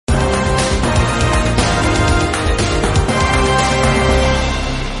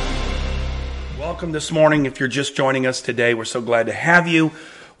welcome this morning. If you're just joining us today, we're so glad to have you.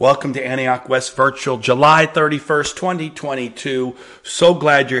 Welcome to Antioch West Virtual, July 31st, 2022. So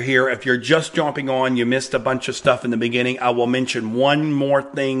glad you're here. If you're just jumping on, you missed a bunch of stuff in the beginning. I will mention one more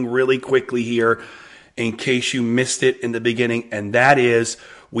thing really quickly here in case you missed it in the beginning, and that is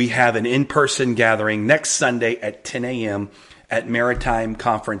we have an in-person gathering next Sunday at 10 a.m. at Maritime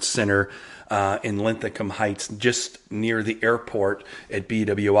Conference Center in Linthicum Heights, just near the airport at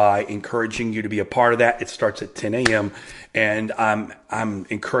BWI, encouraging you to be a part of that. It starts at 10 a.m. And I'm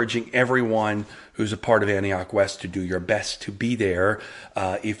encouraging everyone who's a part of Antioch West to do your best to be there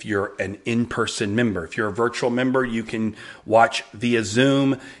if you're an in-person member. If you're a virtual member, you can watch via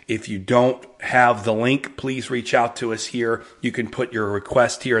Zoom. If you don't have the link, please reach out to us here. You can put your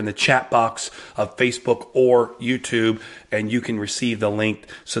request here in the chat box of Facebook or YouTube, and you can receive the link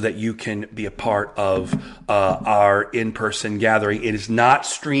so that you can be a part of our in-person gathering. It is not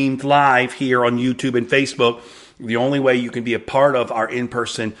streamed live here on YouTube and Facebook. The only way you can be a part of our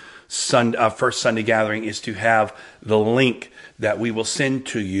in-person first Sunday gathering is to have the link that we will send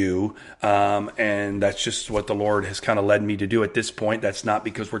to you. And that's just what the Lord has kind of led me to do at this point. That's not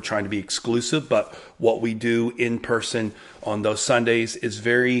because we're trying to be exclusive, but what we do in person on those Sundays is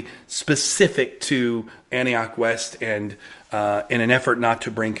very specific to Antioch West. And in an effort not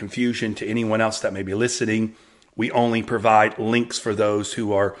to bring confusion to anyone else that may be listening, we only provide links for those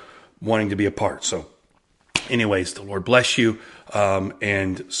who are wanting to be a part. So anyways, the Lord bless you,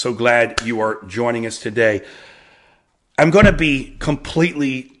 and so glad you are joining us today. I'm going to be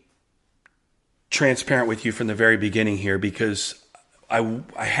completely transparent with you from the very beginning here because I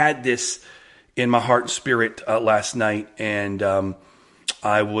had this in my heart and spirit last night, and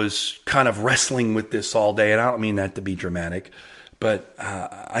I was kind of wrestling with this all day, and I don't mean that to be dramatic, but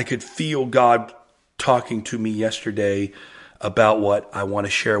I could feel God talking to me yesterday about what I want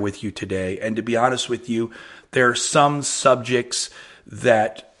to share with you today. And to be honest with you, there are some subjects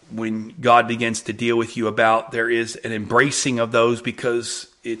that when God begins to deal with you about, there is an embracing of those because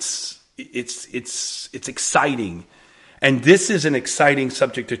it's exciting. And this is an exciting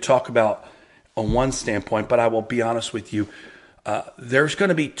subject to talk about on one standpoint, but I will be honest with you. There's going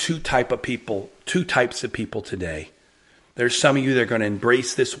to be two types of people today. There's some of you that are going to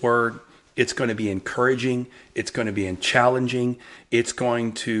embrace this word. It's going to be encouraging. It's going to be challenging. It's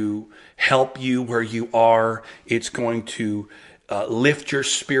going to help you where you are. It's going to lift your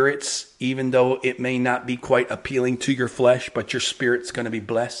spirits, even though it may not be quite appealing to your flesh, but your spirit's going to be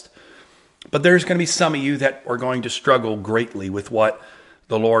blessed. But there's going to be some of you that are going to struggle greatly with what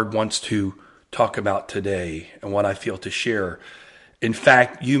the Lord wants to talk about today and what I feel to share. In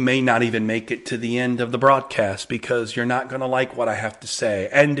fact, you may not even make it to the end of the broadcast because you're not going to like what I have to say.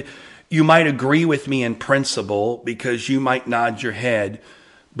 And you might agree with me in principle because you might nod your head,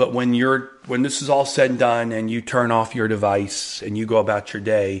 but when this is all said and done and you turn off your device and you go about your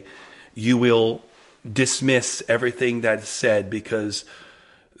day, you will dismiss everything that's said because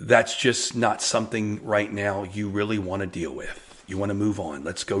that's just not something right now you really want to deal with. You want to move on.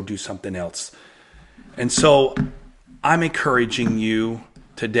 Let's go do something else. And so I'm encouraging you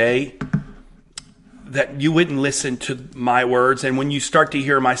today that you wouldn't listen to my words. And when you start to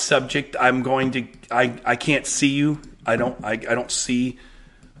hear my subject, I can't see you. I don't see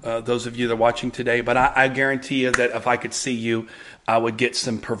those of you that are watching today, but I guarantee you that if I could see you, I would get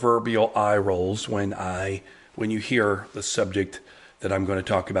some proverbial eye rolls when you hear the subject that I'm going to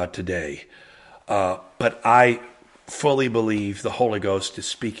talk about today. But I fully believe the Holy Ghost is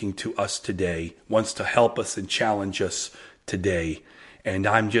speaking to us today, wants to help us and challenge us today. And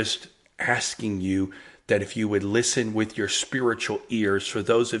I'm just asking you that if you would listen with your spiritual ears, for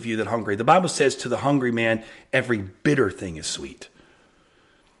those of you that are hungry. The Bible says to the hungry man, every bitter thing is sweet.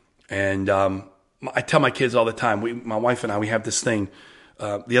 And I tell my kids all the time, my wife and I, we have this thing.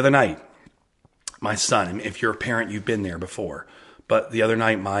 The other night, my son, if you're a parent, you've been there before. But the other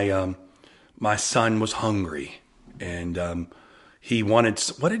night, my son was hungry. And he wanted,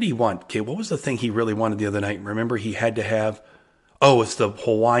 what did he want? Okay, what was the thing he really wanted the other night? Remember, he had to have, it's the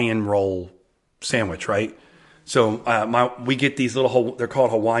Hawaiian roll sandwich, right? So we get these little, they're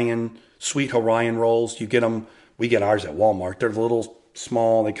called sweet Hawaiian rolls. You get them, we get ours at Walmart. They're little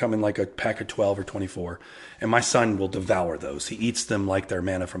small. They come in like a pack of 12 or 24. And my son will devour those. He eats them like they're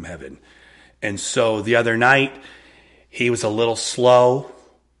manna from heaven. And so the other night, he was a little slow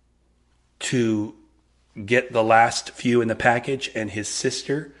to get the last few in the package. And his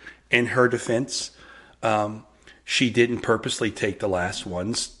sister, in her defense, she didn't purposely take the last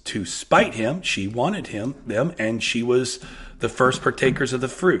ones to spite him. She wanted them, and she was the first partakers of the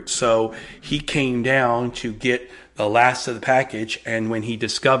fruit. So he came down to get the last of the package, and when he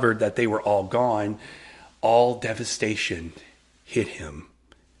discovered that they were all gone, all devastation hit him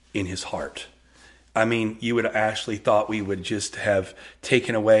in his heart. I mean, you would have actually thought we would just have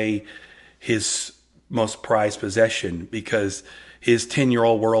taken away his most prized possession, because his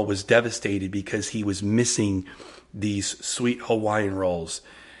 10-year-old world was devastated because he was missing these sweet Hawaiian rolls.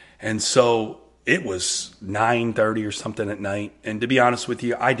 And so it was 9:30 or something at night. And to be honest with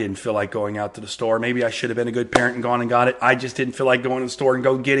you, I didn't feel like going out to the store. Maybe I should have been a good parent and gone and got it. I just didn't feel like going to the store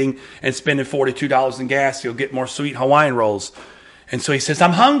and getting and spending $42 in gas. You'll get more sweet Hawaiian rolls. And so he says,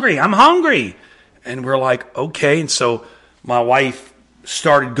 I'm hungry. And we're like, okay. And so my wife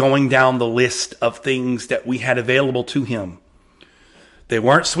started going down the list of things that we had available to him. They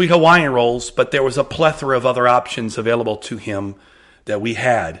weren't sweet Hawaiian rolls, but there was a plethora of other options available to him that we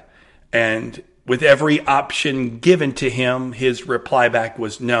had. And with every option given to him, his reply back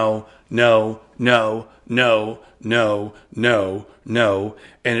was no, no, no, no, no, no, no.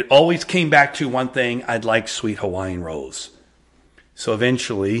 And it always came back to one thing: I'd like sweet Hawaiian rolls. So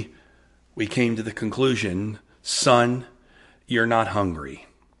eventually we came to the conclusion, son, you're not hungry.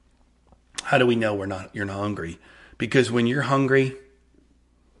 How do we know you're not hungry? Because when you're hungry,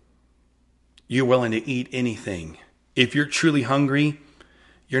 you're willing to eat anything. If you're truly hungry,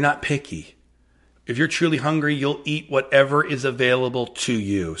 you're not picky. If you're truly hungry, you'll eat whatever is available to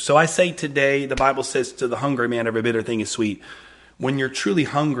you. So I say today, the Bible says, to the hungry man, every bitter thing is sweet. When you're truly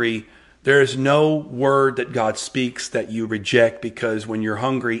hungry, there is no word that God speaks that you reject, because when you're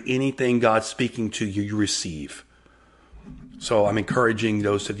hungry, anything God's speaking to you, you receive. So I'm encouraging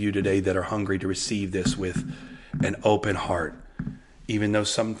those of you today that are hungry to receive this with an open heart, even though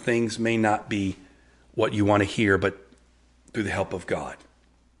some things may not be what you want to hear, but through the help of God.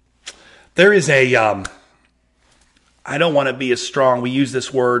 There is I don't want to be as strong. We use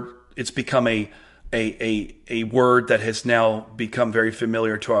this word. It's become a word that has now become very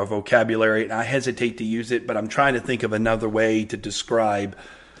familiar to our vocabulary, and I hesitate to use it, but I'm trying to think of another way to describe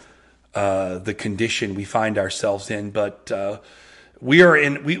the condition we find ourselves in. But we have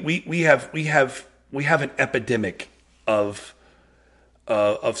an epidemic of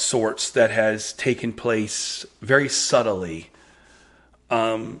sorts that has taken place very subtly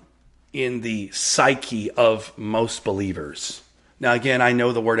in the psyche of most believers. Now, again, I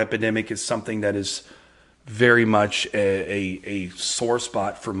know the word epidemic is something that is very much a sore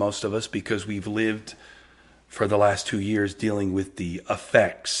spot for most of us, because we've lived for the last 2 years dealing with the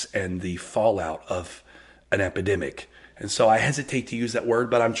effects and the fallout of an epidemic. And so I hesitate to use that word,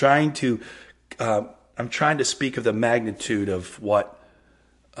 but I'm trying to speak of the magnitude of what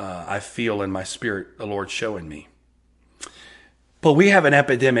I feel in my spirit the Lord's showing me. But we have an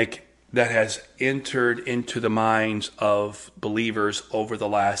epidemic that has entered into the minds of believers over the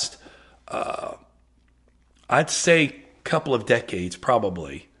last, I'd say, couple of decades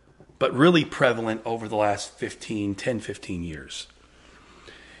probably, but really prevalent over the last 10, 15 years.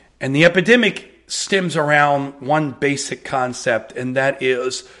 And the epidemic stems around one basic concept, and that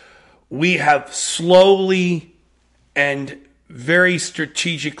is we have slowly and very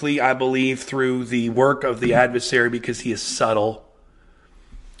strategically, I believe, through the work of the adversary, because he is subtle,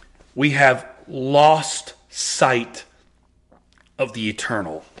 we have lost sight of the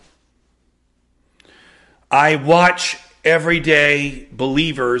eternal. I watch every day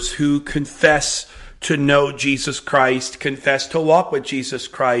believers who confess to know Jesus Christ, confess to walk with Jesus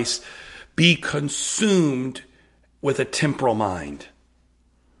Christ, be consumed with a temporal mind.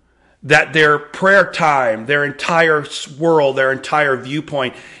 That their prayer time, their entire world, their entire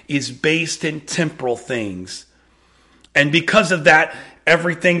viewpoint is based in temporal things. And because of that,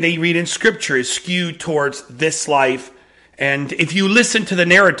 everything they read in Scripture is skewed towards this life. And if you listen to the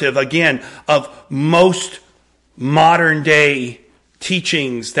narrative, again, of most modern day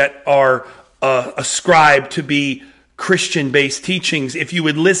teachings that are ascribed to be Christian-based teachings, if you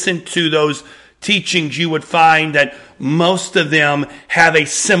would listen to those teachings, you would find that most of them have a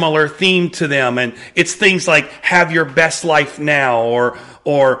similar theme to them. And it's things like have your best life now, or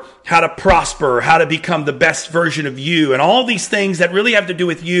how to prosper, how to become the best version of you, and all these things that really have to do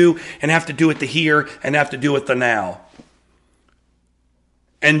with you and have to do with the here and have to do with the now.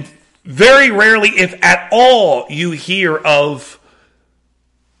 And very rarely, if at all, you hear of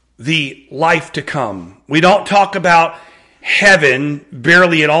the life to come. We don't talk about heaven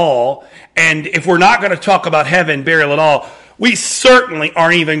barely at all. And if we're not going to talk about heaven barely at all, we certainly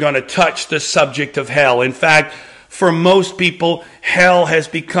aren't even going to touch the subject of hell. In fact, for most people, hell has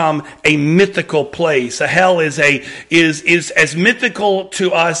become a mythical place. A hell is as mythical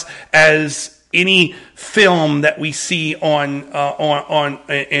to us as any film that we see on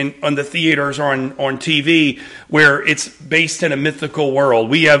the theaters or on TV where it's based in a mythical world.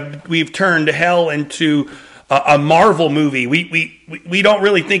 We've turned hell into a Marvel movie. We don't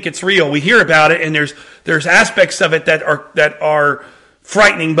really think it's real. We hear about it, and there's aspects of it that are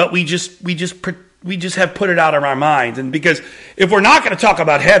frightening, but we just have put it out of our minds. And because if we're not going to talk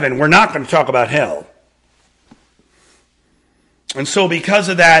about heaven, we're not going to talk about hell. And so because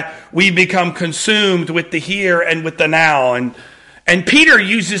of that, we become consumed with the here and with the now. And Peter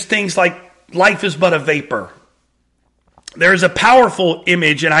uses things like life is but a vapor. There is a powerful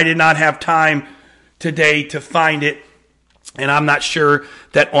image, and I did not have time today to find it. And I'm not sure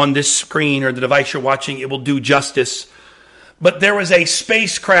that on this screen or the device you're watching it will do justice. But there was a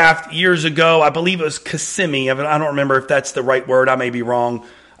spacecraft years ago, I believe it was Kissimmee. I don't remember if that's the right word. I may be wrong.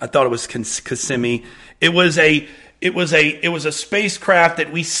 I thought it was Kissimmee. It was a spacecraft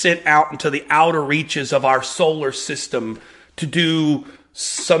that we sent out into the outer reaches of our solar system to do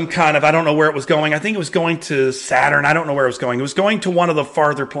some kind of, I don't know where it was going. I think it was going to Saturn. I don't know where it was going. It was going to one of the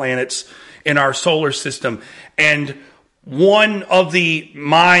farther planets in our solar system. And one of the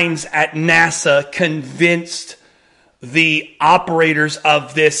minds at NASA convinced the operators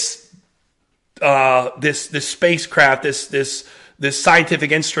of this spacecraft, this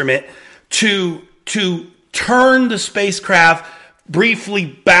scientific instrument, to turn the spacecraft briefly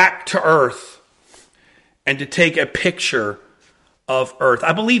back to Earth and to take a picture of Earth.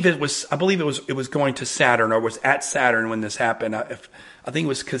 I believe it was going to Saturn, or was at Saturn when this happened. I think it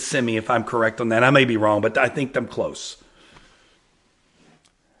was Kissimmee, if I'm correct on that. I may be wrong, but I think I'm close.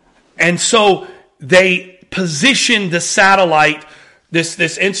 And so they positioned the satellite,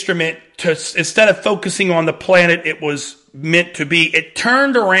 this instrument, to, instead of focusing on the planet it was meant to be, it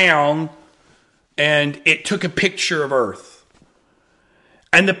turned around and it took a picture of Earth.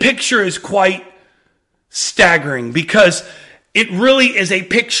 And the picture is quite staggering because it really is a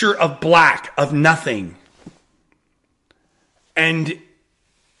picture of black, of nothing. And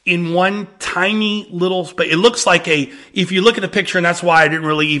in one tiny little space, it looks like if you look at the picture, and that's why I didn't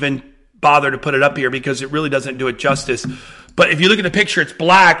really even bother to put it up here because it really doesn't do it justice. But if you look at the picture, it's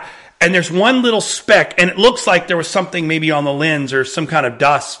black, and there's one little speck, and it looks like there was something maybe on the lens or some kind of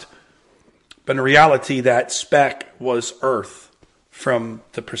dust. But in reality, that speck was Earth from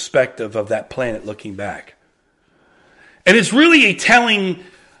the perspective of that planet looking back. And it's really a telling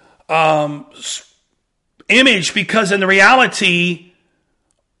image because in the reality,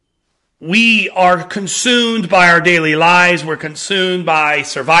 we are consumed by our daily lives. We're consumed by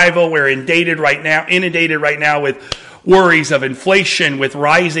survival. We're inundated right now with worries of inflation, with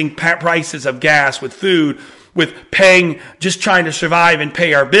rising prices of gas, with food, with just trying to survive and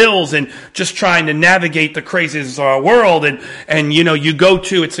pay our bills, and just trying to navigate the craziness of our world. And you know, you go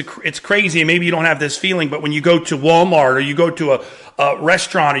to, it's crazy, and maybe you don't have this feeling, but when you go to Walmart, or you go to a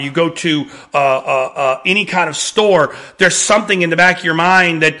restaurant, or you go to any kind of store, there's something in the back of your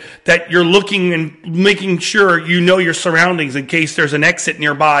mind that you're looking and making sure you know your surroundings in case there's an exit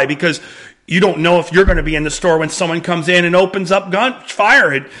nearby, because you don't know if you're going to be in the store when someone comes in and opens up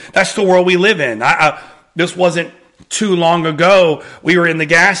gunfire. That's the world we live in. This wasn't too long ago. We were in the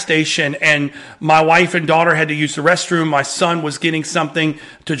gas station, and my wife and daughter had to use the restroom. My son was getting something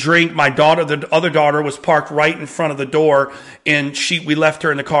to drink. The other daughter, was parked right in front of the door, and we left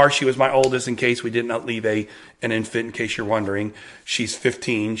her in the car. She was my oldest, in case we did not leave an infant, in case you're wondering. She's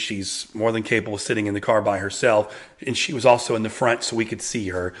 15. She's more than capable of sitting in the car by herself, and she was also in the front so we could see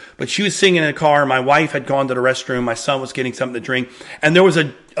her. But she was sitting in the car. My wife had gone to the restroom. My son was getting something to drink, and there was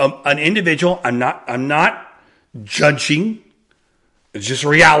an individual. I'm not judging. It's just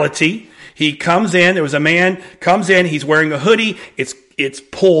reality. He comes in. There was a man comes in. He's wearing a hoodie. It's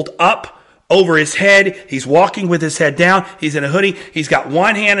pulled up over his head. He's walking with his head down. He's in a hoodie. He's got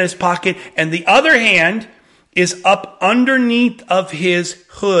one hand in his pocket, and the other hand is up underneath of his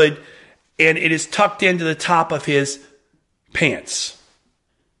hood, and it is tucked into the top of his pants.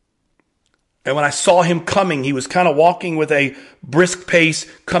 And when I saw him coming, he was kind of walking with a brisk pace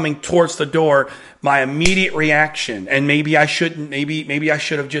coming towards the door. My immediate reaction, and maybe I should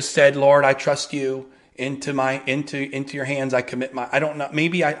have just said, "Lord, I trust you. Into your hands I commit I don't know.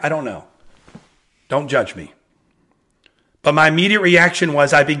 I don't know. Don't judge me." But my immediate reaction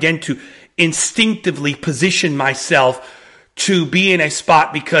was I began to instinctively position myself to be in a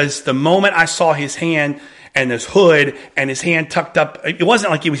spot, because the moment I saw his hand and his hood and his hand tucked up, it wasn't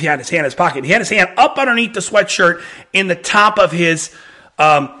like he had his hand in his pocket. He had his hand up underneath the sweatshirt in the top of his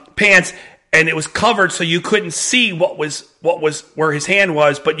pants, and it was covered so you couldn't see what was where his hand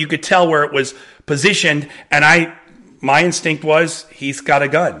was, but you could tell where it was positioned. And my instinct was, he's got a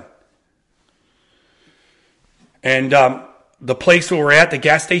gun. And the place where we're at, the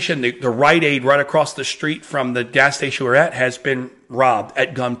gas station, the Rite Aid right across the street from the gas station we're at, has been robbed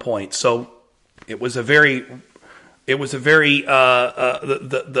at gunpoint. So the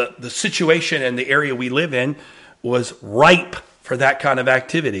situation and the area we live in was ripe for that kind of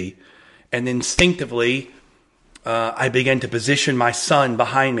activity. And instinctively, I began to position my son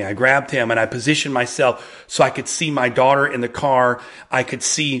behind me. I grabbed him and I positioned myself so I could see my daughter in the car. I could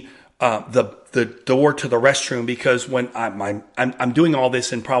see the door to the restroom, because when I'm doing all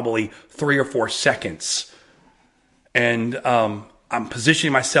this in probably 3 or 4 seconds, and I'm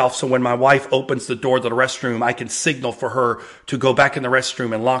positioning myself so when my wife opens the door to the restroom, I can signal for her to go back in the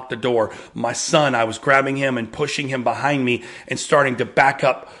restroom and lock the door. My son, I was grabbing him and pushing him behind me and starting to back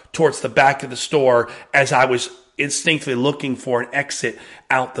up towards the back of the store as I was instinctively looking for an exit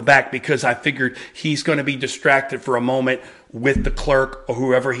out the back, because I figured he's going to be distracted for a moment with the clerk or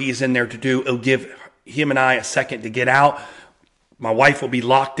whoever he's in there to do. It'll give him and I a second to get out. My wife will be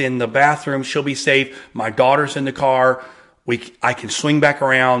locked in the bathroom. She'll be safe. My daughter's in the car. I can swing back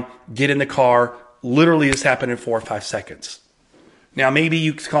around, get in the car. Literally, this happened in 4 or 5 seconds. Now, maybe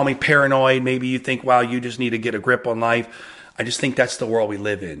you call me paranoid. Maybe you think, wow, you just need to get a grip on life. I just think that's the world we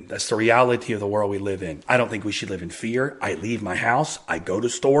live in. That's the reality of the world we live in. I don't think we should live in fear. I leave my house. I go to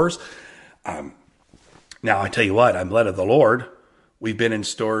stores. Now, I tell you what, I'm led of the Lord. We've been in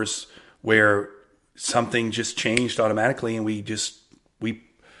stores where something just changed automatically, and we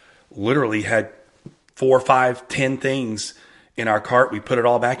literally had 4, 5, 10 things in our cart. We put it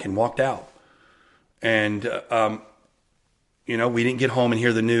all back and walked out. And, we didn't get home and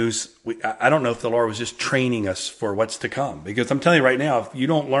hear the news. I don't know if the Lord was just training us for what's to come. Because I'm telling you right now, if you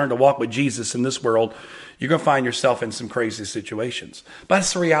don't learn to walk with Jesus in this world, you're going to find yourself in some crazy situations. But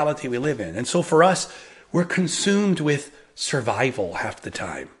that's the reality we live in. And so for us, we're consumed with survival half the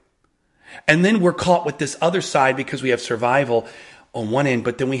time. And then we're caught with this other side, because we have survival on one end,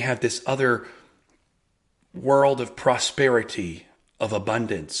 but then we have this other world of prosperity, of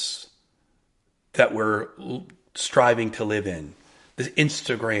abundance that we're striving to live in. The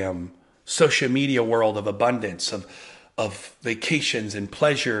Instagram, social media world of abundance, of vacations and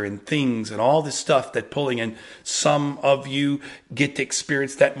pleasure and things and all this stuff that pulling in. Some of you get to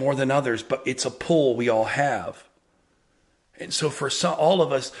experience that more than others, but it's a pull we all have. And so for all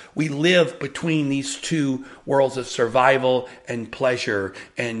of us, we live between these two worlds of survival and pleasure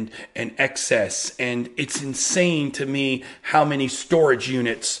and excess. And it's insane to me how many storage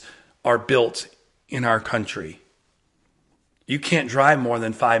units are built in our country. You can't drive more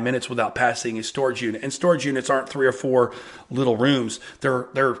than 5 minutes without passing a storage unit. And storage units aren't 3 or 4 little rooms.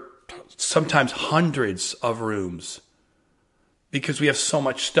 They're sometimes hundreds of rooms. Because we have so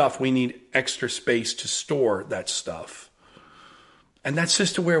much stuff, we need extra space to store that stuff. And that's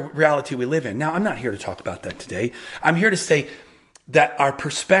just the reality we live in. Now, I'm not here to talk about that today. I'm here to say that our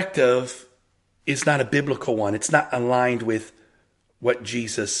perspective is not a biblical one. It's not aligned with what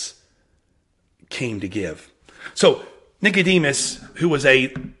Jesus came to give. So Nicodemus, who was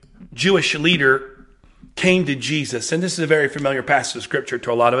a Jewish leader, came to Jesus. And this is a very familiar passage of scripture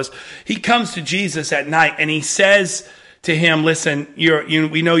to a lot of us. He comes to Jesus at night and he says to him, listen,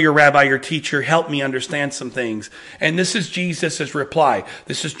 we know you're rabbi, your teacher. Help me understand some things. And this is Jesus' reply.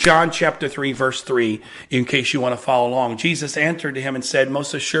 This is John chapter 3, verse 3, in case you want to follow along. Jesus answered to him and said,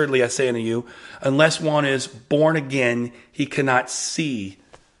 most assuredly I say unto you, unless one is born again, he cannot see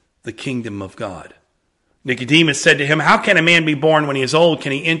the kingdom of God. Nicodemus said to him, how can a man be born when he is old?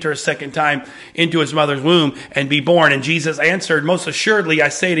 Can he enter a second time into his mother's womb and be born? And Jesus answered, most assuredly I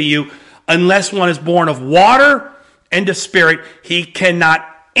say to you, unless one is born of water and of spirit, he cannot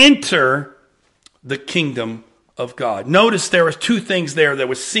enter the kingdom of God. Notice there was 2 things there. There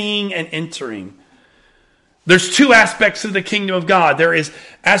was seeing and entering. There's 2 aspects of the kingdom of God. There is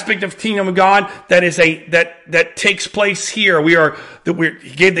aspect of the kingdom of God that is that takes place here.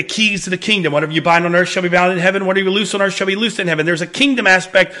 He gave the keys to the kingdom. Whatever you bind on earth shall be bound in heaven. Whatever you loose on earth shall be loosed in heaven. There's a kingdom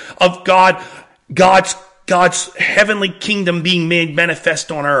aspect of God's heavenly kingdom being made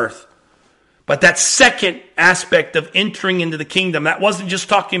manifest on earth. But that second aspect of entering into the kingdom, that wasn't just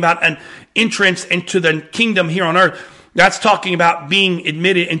talking about an entrance into the kingdom here on earth. That's talking about being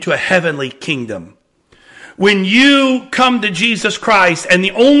admitted into a heavenly kingdom. When you come to Jesus Christ, and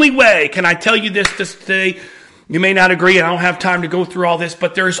the only way, can I tell you this today? You may not agree, and I don't have time to go through all this,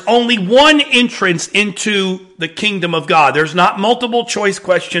 but there's only one entrance into the kingdom of God. There's not multiple choice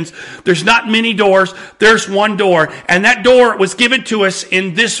questions. There's not many doors. There's one door, and that door was given to us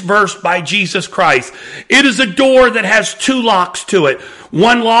in this verse by Jesus Christ. It is a door that has 2 locks to it.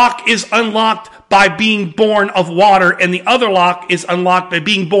 One lock is unlocked by being born of water, and the other lock is unlocked by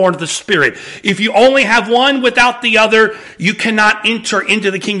being born of the Spirit. If you only have one without the other, you cannot enter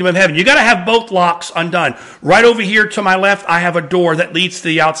into the kingdom of heaven. You got to have both locks undone. Right over here to my left, I have a door that leads to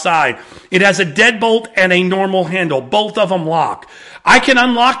the outside. It has a deadbolt and a normal handle. Both of them lock. I can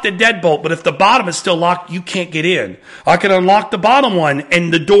unlock the deadbolt, but if the bottom is still locked, you can't get in. I can unlock the bottom one,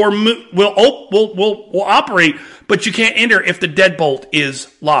 and the door will operate, but you can't enter if the deadbolt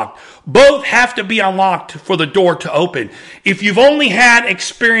is locked. Both have to be unlocked for the door to open. If you've only had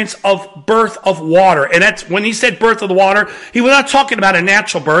experience of birth of water, and that's when he said birth of the water, he was not talking about a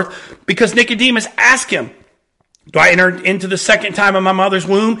natural birth, because Nicodemus asked him, do I enter into the second time of my mother's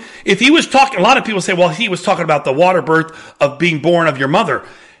womb? If he was talking, a lot of people say, well, he was talking about the water birth of being born of your mother.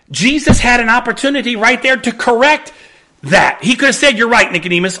 Jesus had an opportunity right there to correct that. He could have said, you're right,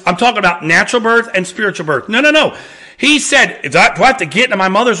 Nicodemus. I'm talking about natural birth and spiritual birth. No. He said, do I have to get into my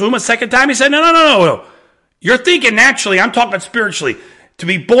mother's womb a second time? He said, no. You're thinking naturally. I'm talking spiritually. To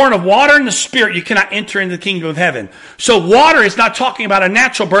be born of water and the Spirit, you cannot enter into the kingdom of heaven. So water is not talking about a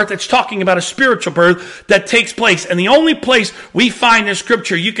natural birth. It's talking about a spiritual birth that takes place. And the only place we find in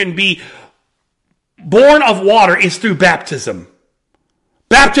Scripture you can be born of water is through baptism.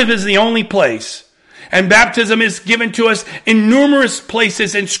 Baptism is the only place. And baptism is given to us in numerous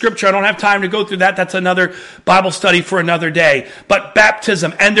places in Scripture. I don't have time to go through that. That's another Bible study for another day. But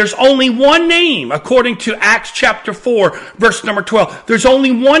baptism, and there's only one name, according to Acts chapter 4, verse number 12. There's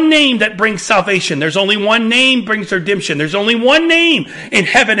only one name that brings salvation. There's only one name brings redemption. There's only one name in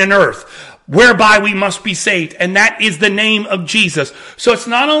heaven and earth whereby we must be saved, and that is the name of Jesus. So it's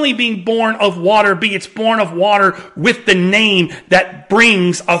not only being born of water, it's born of water with the name that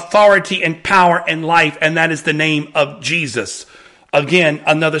brings authority and power and life, and that is the name of Jesus. Again,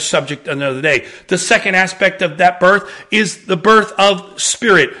 another subject, another day. The second aspect of that birth is the birth of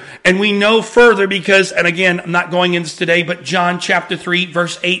Spirit. And we know further because, and again, I'm not going into this today, but John chapter 3,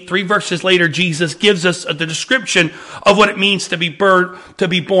 verse 8, 3 verses later, Jesus gives us the description of what it means to be born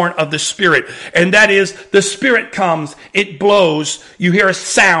of the Spirit. And that is, the Spirit comes, it blows, you hear a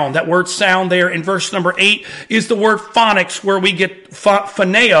sound. That word sound there in verse number 8 is the word phonics, where we get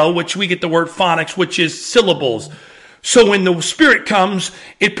phoneo, which we get the word phonics, which is syllables. So when the Spirit comes,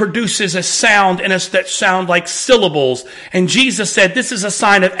 it produces a sound in us that sound like syllables. And Jesus said, this is a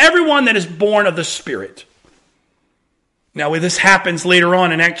sign of everyone that is born of the Spirit. Now, when this happens later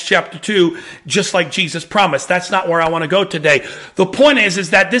on in Acts chapter 2, just like Jesus promised, that's not where I want to go today. The point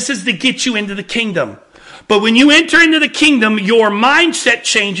is that this is to get you into the kingdom. But when you enter into the kingdom, your mindset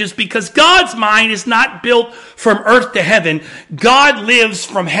changes, because God's mind is not built from earth to heaven. God lives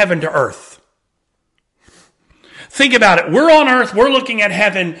from heaven to earth. Think about it. We're on earth, we're looking at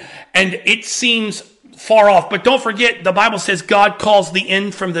heaven, and it seems far off. But don't forget, the Bible says God calls the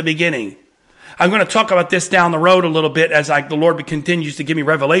end from the beginning. I'm going to talk about this down the road a little bit as the Lord continues to give me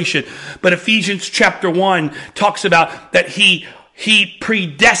revelation. But Ephesians chapter 1 talks about that He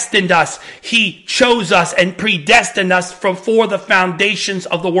predestined us. He chose us and predestined us for the foundations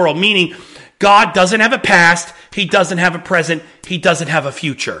of the world. Meaning, God doesn't have a past, He doesn't have a present, He doesn't have a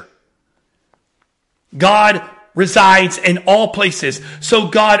future. God resides in all places. So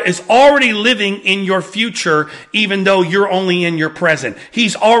God is already living in your future, even though you're only in your present.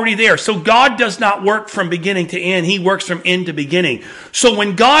 He's already there. So God does not work from beginning to end. He works from end to beginning. So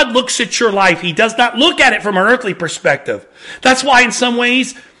when God looks at your life, He does not look at it from an earthly perspective. That's why in some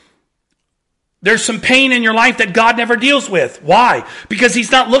ways, there's some pain in your life that God never deals with. Why? Because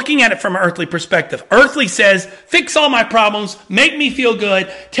He's not looking at it from an earthly perspective. Earthly says, fix all my problems, make me feel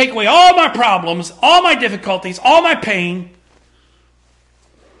good, take away all my problems, all my difficulties, all my pain.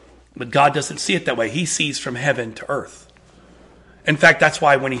 But God doesn't see it that way. He sees from heaven to earth. In fact, that's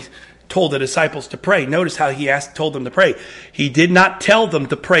why when He told the disciples to pray, notice how He told them to pray. He did not tell them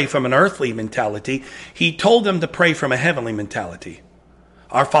to pray from an earthly mentality. He told them to pray from a heavenly mentality.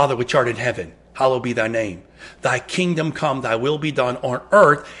 Our Father which art in heaven, hallowed be thy name. Thy kingdom come, thy will be done on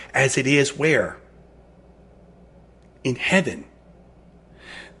earth as it is where? In heaven.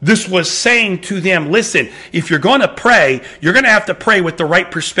 This was saying to them, listen, if you're going to pray, you're going to have to pray with the right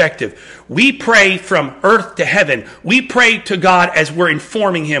perspective. We pray from earth to heaven. We pray to God as we're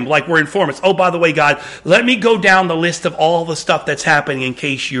informing Him, like we're informants. Oh, by the way, God, let me go down the list of all the stuff that's happening in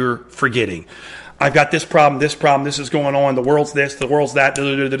case you're forgetting. I've got this problem, this is going on, the world's this, the world's that.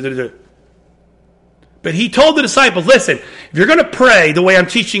 But He told the disciples, listen, if you're going to pray the way I'm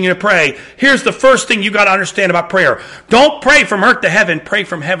teaching you to pray, here's the first thing you got to understand about prayer. Don't pray from earth to heaven, pray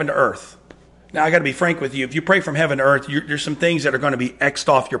from heaven to earth. Now, I got to be frank with you. If you pray from heaven to earth, there's some things that are going to be X'd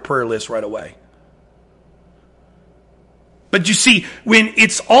off your prayer list right away. But you see, when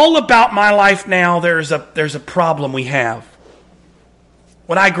it's all about my life now, there's a problem we have.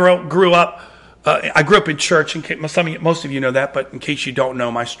 When I grew up in church. Most of you know that, but in case you don't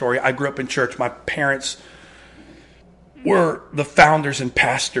know my story, I grew up in church. My parents were the founders and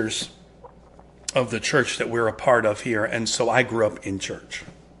pastors of the church that we're a part of here, and so I grew up in church.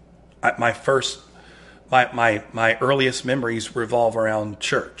 My earliest memories revolve around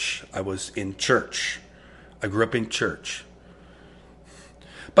church. I was in church. I grew up in church.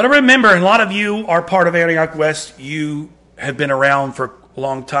 But I remember, and a lot of you are part of Antioch West. You have been around for a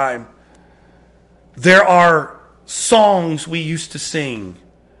long time. There are songs we used to sing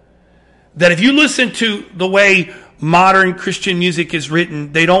that if you listen to the way modern Christian music is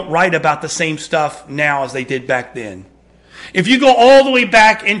written, they don't write about the same stuff now as they did back then. If you go all the way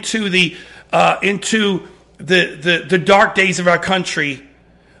back into the dark days of our country,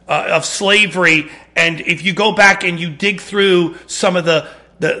 of slavery, and if you go back and you dig through some of the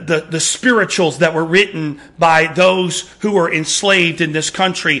spirituals that were written by those who were enslaved in this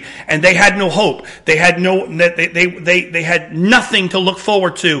country, and they had no hope. They had they had nothing to look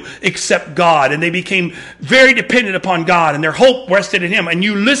forward to except God, and they became very dependent upon God, and their hope rested in Him. And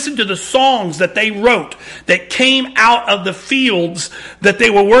you listen to the songs that they wrote that came out of the fields that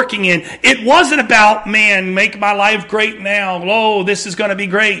they were working in. It wasn't about, man, make my life great now. Oh, this is going to be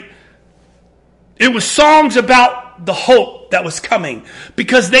great. It was songs about the hope that was coming,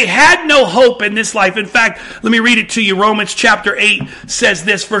 because they had no hope in this life. In fact, let me read it to you. Romans chapter 8 says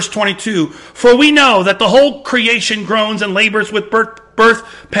this, verse 22. For we know that the whole creation groans and labors with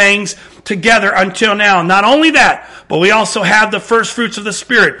birth pangs together until now. Not only that, but we also have the first fruits of the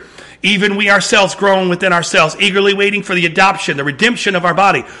Spirit. Even we ourselves groan within ourselves, eagerly waiting for the adoption, the redemption of our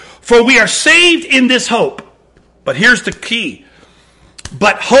body. For we are saved in this hope. But here's the key.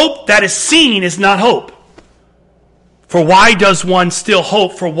 But hope that is seen is not hope. For why does one still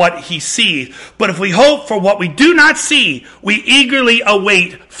hope for what he sees? But if we hope for what we do not see, we eagerly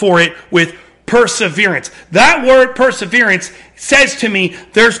await for it with perseverance. That word perseverance says to me,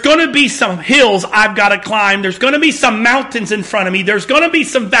 there's going to be some hills I've got to climb. There's going to be some mountains in front of me. There's going to be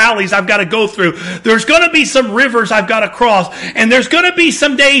some valleys I've got to go through. There's going to be some rivers I've got to cross. And there's going to be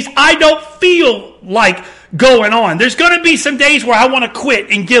some days I don't feel like going on. There's going to be some days where I want to quit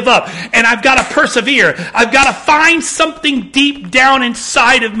and give up, and I've got to persevere. I've got to find something deep down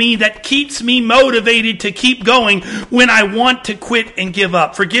inside of me that keeps me motivated to keep going when I want to quit and give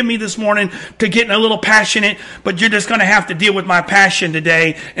up. Forgive me this morning to getting a little passionate, but you're just going to have to deal with my passion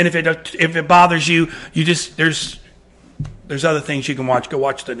today. And if it bothers you, there's other things you can watch. Go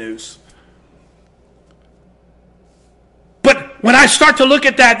watch the news. But when I start to look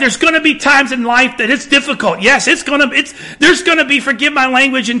at that, there's going to be times in life that it's difficult. Yes, there's going to be, forgive my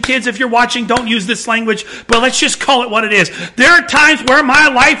language, and kids, if you're watching, don't use this language, but let's just call it what it is. There are times where my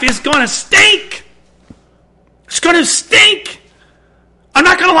life is going to stink. It's going to stink. I'm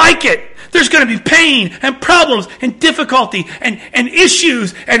not going to like it. There's going to be pain and problems and difficulty and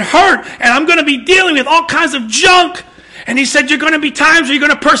issues and hurt, and I'm going to be dealing with all kinds of junk. And he said, you're going to be times where you're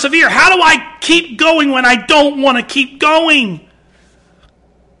going to persevere. How do I keep going when I don't want to keep going?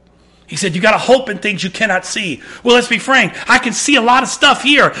 He said, you got to hope in things you cannot see. Well, let's be frank. I can see a lot of stuff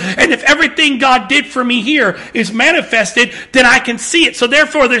here. And if everything God did for me here is manifested, then I can see it. So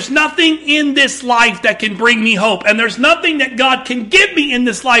therefore, there's nothing in this life that can bring me hope. And there's nothing that God can give me in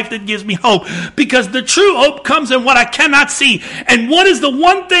this life that gives me hope. Because the true hope comes in what I cannot see. And what is the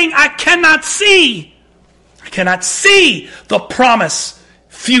one thing I cannot see? I cannot see the promise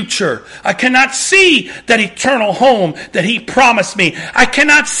future. I cannot see that eternal home that He promised me. I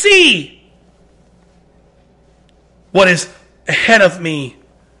cannot see what is ahead of me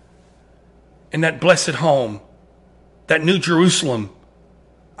in that blessed home, that New Jerusalem.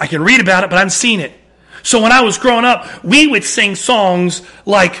 I can read about it, but I haven't seen it. So when I was growing up, we would sing songs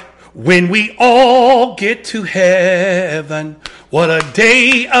like, when we all get to heaven, what a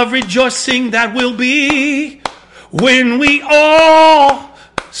day of rejoicing that will be. When we all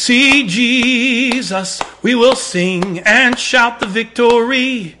see Jesus, we will sing and shout the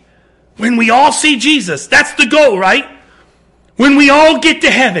victory. When we all see Jesus, that's the goal, right? When we all get to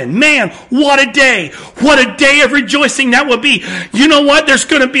heaven, man, what a day. What a day of rejoicing that will be. You know what? There's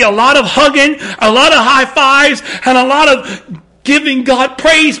going to be a lot of hugging, a lot of high fives, and a lot of giving God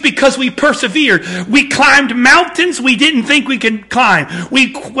praise because we persevered. We climbed mountains we didn't think we could climb.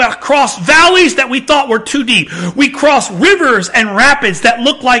 We crossed valleys that we thought were too deep. We crossed rivers and rapids that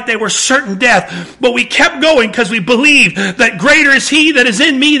looked like they were certain death. But we kept going because we believed that greater is He that is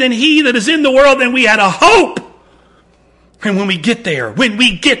in me than he that is in the world. And we had a hope. And when we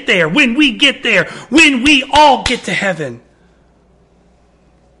all get to heaven,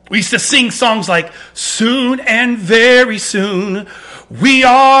 We used to sing songs like, soon and very soon, we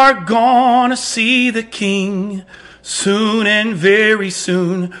are gonna see the King. Soon and very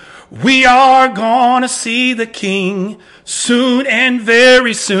soon, we are gonna see the King. Soon and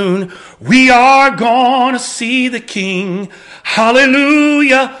very soon, we are gonna see the King.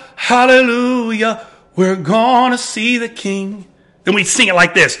 Hallelujah, hallelujah, we're gonna see the King. Then we sing it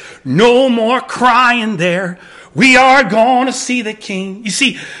like this. No more crying there. We are going to see the King. You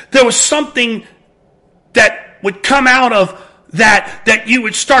see, there was something that would come out of that you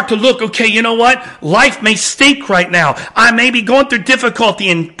would start to look, okay, you know what? Life may stink right now. I may be going through difficulty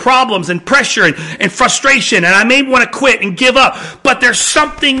and problems and pressure and frustration, and I may want to quit and give up. But there's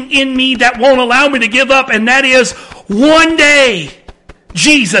something in me that won't allow me to give up, and that is one day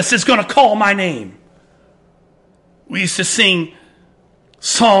Jesus is going to call my name. We used to sing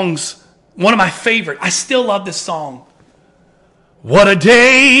songs. One of my favorite. I still love this song. What a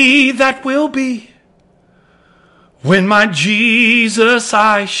day that will be when my Jesus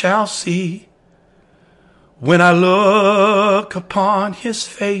I shall see. When I look upon his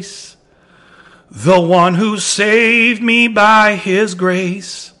face, the one who saved me by his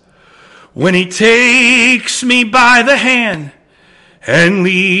grace. When he takes me by the hand and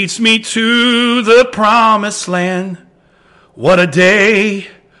leads me to the promised land. What a day,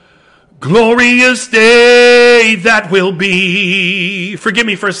 glorious day that will be. Forgive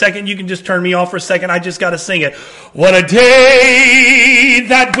me for a second. You can just turn me off for a second. I just got to sing it. What a day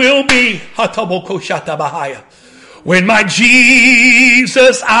that will be. When my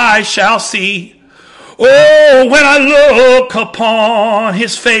Jesus I shall see. Oh, when I look upon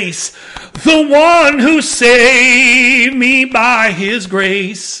his face, the one who saved me by his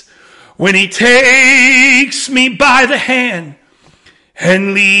grace. When he takes me by the hand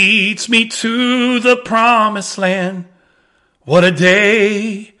and leads me to the promised land. What a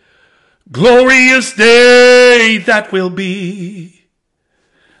day, glorious day that will be.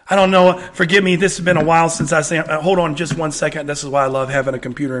 I don't know, forgive me, this has been a while since I sang. Hold on just one second. This is why I love having a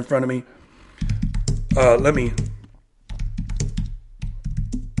computer in front of me. Let me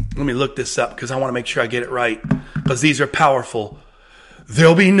look this up because I want to make sure I get it right, because these are powerful.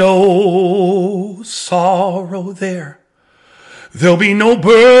 There'll be no sorrow there. There'll be no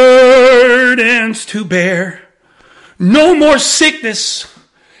burdens to bear. No more sickness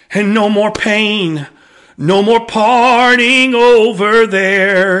and no more pain. No more parting over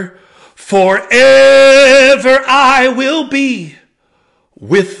there. Forever I will be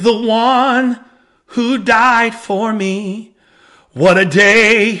with the one who died for me. What a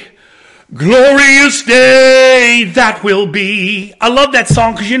day, glorious day that will be. I love that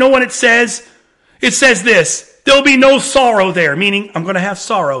song because you know what it says? It says this. There'll be no sorrow there, meaning I'm going to have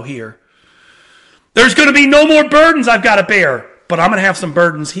sorrow here. There's going to be no more burdens I've got to bear, but I'm going to have some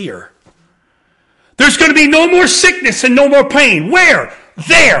burdens here. There's going to be no more sickness and no more pain. Where?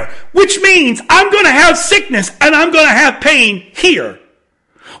 There. Which means I'm going to have sickness and I'm going to have pain here.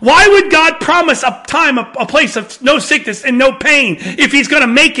 Why would God promise a time, a place of no sickness and no pain if he's going to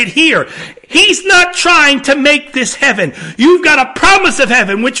make it here? He's not trying to make this heaven. You've got a promise of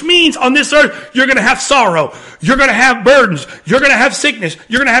heaven, which means on this earth, you're going to have sorrow. You're going to have burdens. You're going to have sickness.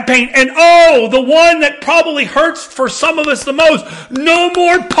 You're going to have pain. And oh, the one that probably hurts for some of us the most, no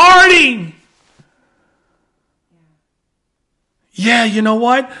more parting. Yeah, you know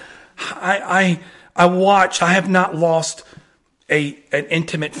what? I have not lost an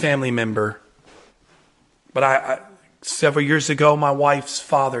intimate family member. But several years ago, my wife's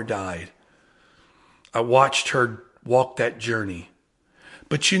father died. I watched her walk that journey.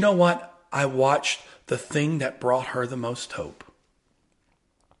 But you know what? I watched the thing that brought her the most hope.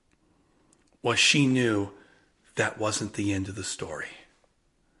 Was she knew that wasn't the end of the story.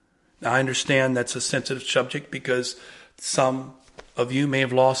 Now, I understand that's a sensitive subject because some of you may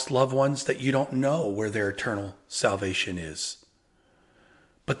have lost loved ones that you don't know where their eternal salvation is.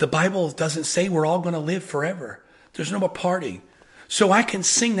 But the Bible doesn't say we're all going to live forever. There's no more parting. So I can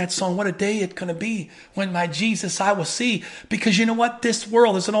sing that song, what a day it's going to be when my Jesus I will see. Because you know what? This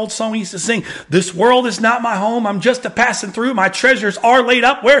world, is an old song we used to sing. This world is not my home. I'm just a passing through. My treasures are laid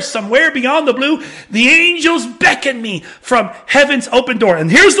up where somewhere beyond the blue. The angels beckon me from heaven's open door.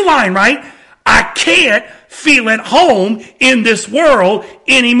 And here's the line, right? I can't feel at home in this world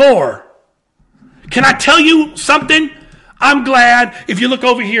anymore. Can I tell you something? I'm glad. If you look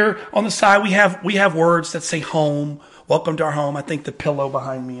over here on the side, we have words that say home. Welcome to our home. I think the pillow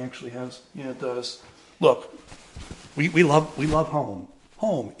behind me actually has. Yeah, it does. Look, we love home.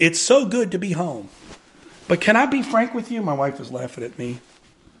 Home. It's so good to be home. But can I be frank with you? My wife is laughing at me.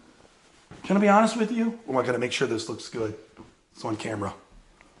 Can I be honest with you? Oh, I got to make sure this looks good. It's on camera.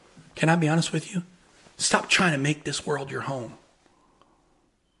 Can I be honest with you? Stop trying to make this world your home.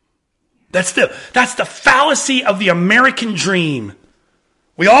 That's the fallacy of the American dream.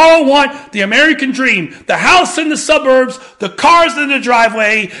 We all want the American dream, the house in the suburbs, the cars in the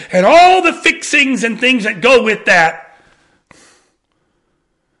driveway, and all the fixings and things that go with that.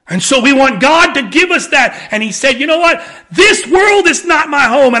 And so we want God to give us that. And he said, you know what? This world is not my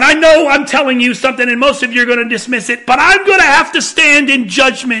home. And I know I'm telling you something, and most of you are going to dismiss it, but I'm going to have to stand in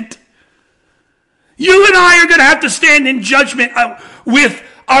judgment. You and I are going to have to stand in judgment with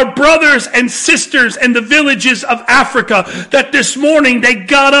our brothers and sisters in the villages of Africa that this morning they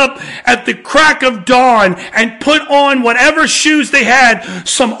got up at the crack of dawn and put on whatever shoes they had,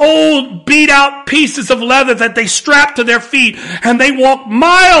 some old beat out pieces of leather that they strapped to their feet, and they walked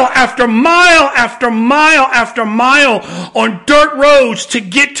mile after mile after mile after mile on dirt roads to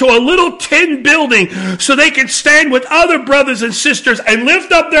get to a little tin building so they could stand with other brothers and sisters and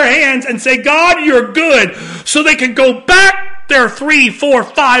lift up their hands and say, God, you're good, so they could go back their 3, 4,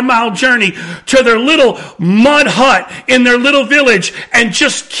 5 mile journey to their little mud hut in their little village and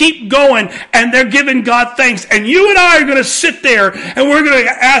just keep going, and they're giving God thanks. And you and I are going to sit there and we're going to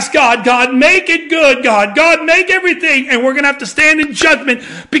ask God, God, make it good, God, make everything, and we're going to have to stand in judgment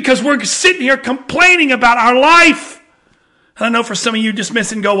because we're sitting here complaining about our life. I know for some of you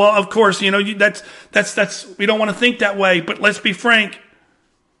dismiss and go, well, of course, you know, that's we don't want to think that way, but let's be frank.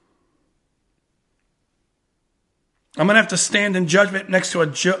 I'm going to have to stand in judgment next to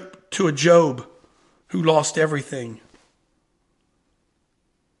a Job who lost everything.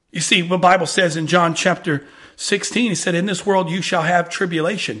 You see, the Bible says in John chapter 16, he said, in this world you shall have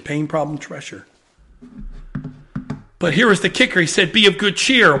tribulation, pain, problem, treasure. But here is the kicker. He said, be of good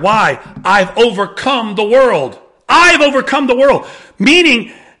cheer. Why? I've overcome the world. I've overcome the world.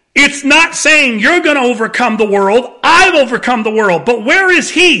 Meaning, it's not saying you're going to overcome the world. I've overcome the world. But where is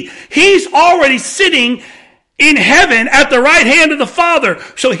he? He's already sitting in heaven at the right hand of the Father.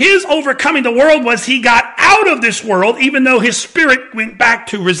 So his overcoming the world was he got out of this world, even though his spirit went back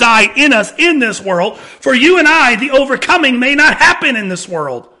to reside in us in this world. For you and I, the overcoming may not happen in this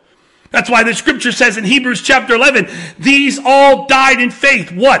world. That's why the scripture says in Hebrews chapter 11, these all died in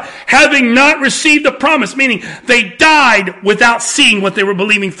faith. What? Having not received the promise, meaning they died without seeing what they were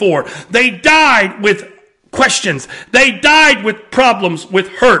believing for. They died with questions. They died with problems, with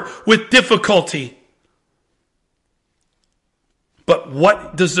hurt, with difficulty. But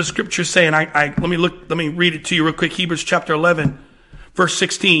what does the scripture say? And let me read it to you real quick. Hebrews chapter 11, verse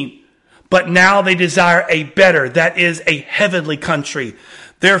 16. But now they desire a better, that is a heavenly country.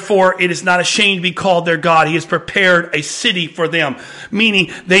 Therefore, it is not ashamed to be called their God. He has prepared a city for them.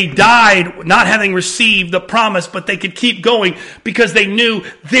 Meaning they died not having received the promise, but they could keep going because they knew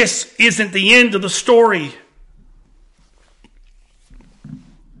this isn't the end of the story.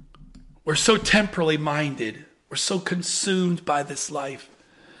 We're so temporally minded. We're so consumed by this life.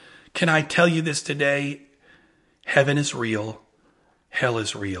 Can I tell you this today? Heaven is real, hell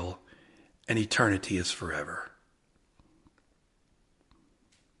is real, and eternity is forever.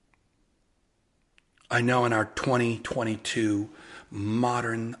 I know in our 2022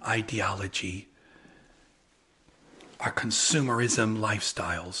 modern ideology, our consumerism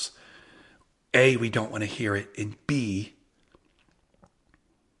lifestyles, A, we don't want to hear it, and B,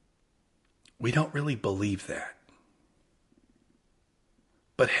 we don't really believe that.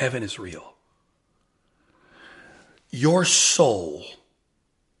 But heaven is real. Your soul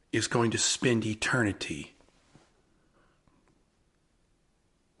is going to spend eternity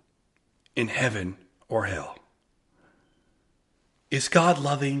in heaven or hell. Is God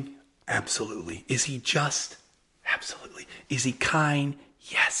loving? Absolutely. Is he just? Absolutely. Is he kind?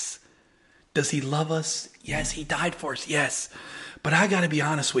 Yes. Does he love us? Yes. He died for us? Yes. But I got to be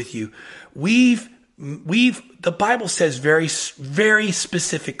honest with you. The Bible says very, very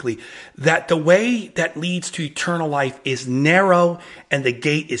specifically that the way that leads to eternal life is narrow and the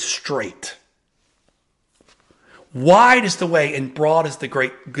gate is straight. Wide is the way and broad is the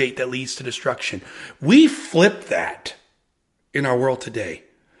great gate that leads to destruction. We flip that in our world today.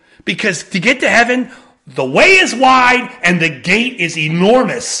 Because to get to heaven, the way is wide and the gate is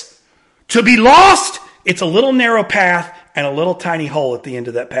enormous. To be lost, it's a little narrow path and a little tiny hole at the end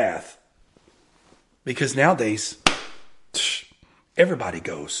of that path. Because nowadays, everybody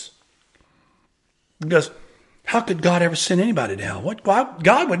goes. Because how could God ever send anybody to hell?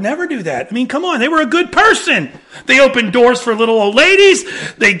 God would never do that. I mean, come on, they were a good person. They opened doors for little old ladies.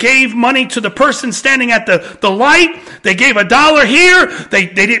 They gave money to the person standing at the light. They gave $1 here. They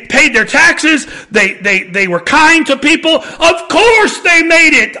paid their taxes. They were kind to people. Of course they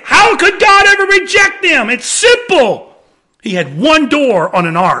made it. How could God ever reject them? It's simple. He had one door on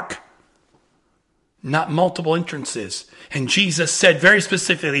an ark. not multiple entrances. And Jesus said very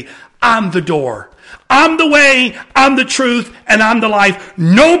specifically, I'm the door. I'm the way, I'm the truth, and I'm the life.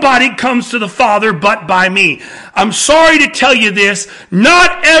 Nobody comes to the Father but by me. I'm sorry to tell you this,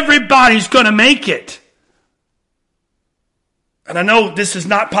 not everybody's going to make it. And I know this is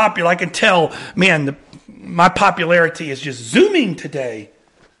not popular. I can tell, man, my popularity is just zooming today.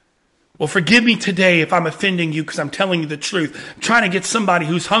 Well, forgive me today if I'm offending you because I'm telling you the truth. I'm trying to get somebody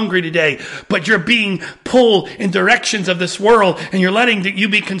who's hungry today, but you're being pulled in directions of this world and you're letting you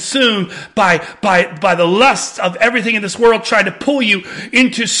be consumed by the lust of everything in this world trying to pull you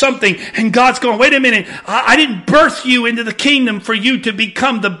into something. And God's going, wait a minute, I didn't birth you into the kingdom for you to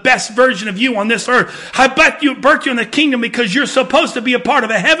become the best version of you on this earth. I birthed you in the kingdom because you're supposed to be a part of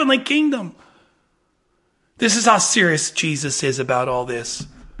a heavenly kingdom. This is how serious Jesus is about all this.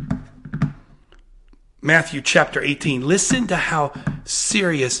 Matthew chapter 18. Listen to how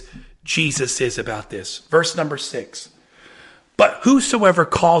serious Jesus is about this. Verse number 6. But whosoever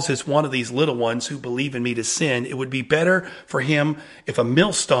causes one of these little ones who believe in me to sin, it would be better for him if a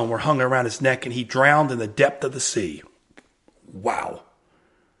millstone were hung around his neck and he drowned in the depth of the sea. Wow.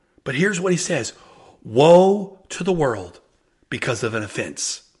 But here's what he says. Woe to the world because of an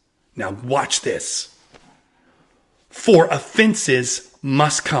offense. Now watch this. For offenses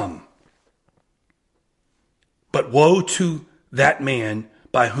must come. But woe to that man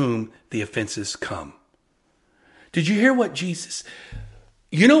by whom the offenses come. Did you hear what Jesus?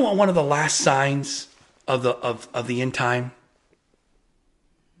 You know what one of the last signs of the end time?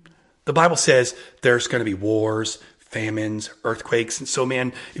 The Bible says there's going to be wars, famines, earthquakes. And so,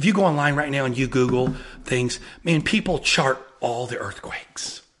 man, if you go online right now and you Google things, man, people chart all the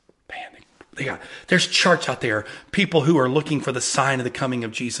earthquakes. Man, there's charts out there. People who are looking for the sign of the coming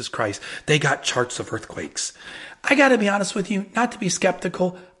of Jesus Christ. They got charts of earthquakes. I got to be honest with you, not to be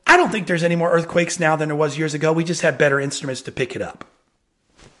skeptical. I don't think there's any more earthquakes now than there was years ago. We just have better instruments to pick it up.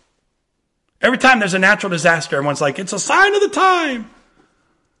 Every time there's a natural disaster, everyone's like, it's a sign of the time.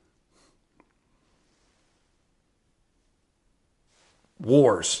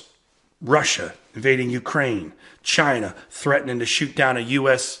 Wars. Russia invading Ukraine. China threatening to shoot down a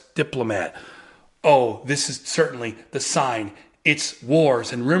U.S. diplomat. Oh, this is certainly the sign. It's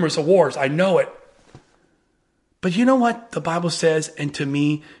wars and rumors of wars. I know it. But you know what the Bible says? And to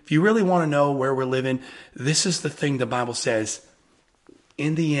me, if you really want to know where we're living, this is the thing the Bible says.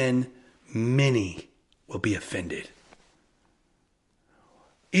 In the end, many will be offended.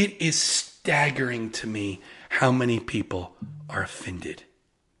 It is staggering to me how many people are offended.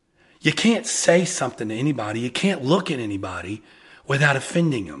 You can't say something to anybody. You can't look at anybody without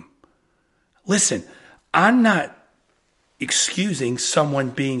offending them. Listen, I'm not excusing someone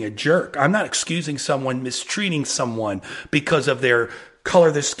being a jerk. I'm not excusing someone mistreating someone because of their color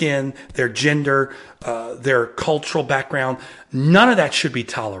of their skin, their gender, their cultural background. None of that should be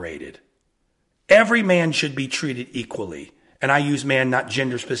tolerated. Every man should be treated equally. And I use man, not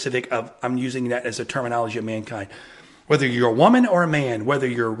gender specific. I'm using that as a terminology of mankind. Whether you're a woman or a man, whether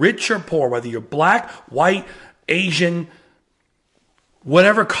you're rich or poor, whether you're black, white, Asian,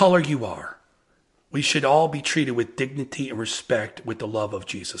 whatever color you are, we should all be treated with dignity and respect with the love of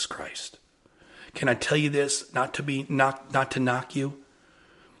Jesus Christ. Can I tell you this, not to knock you,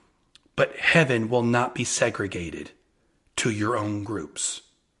 but heaven will not be segregated to your own groups.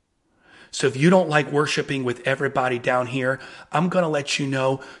 So if you don't like worshiping with everybody down here, I'm going to let you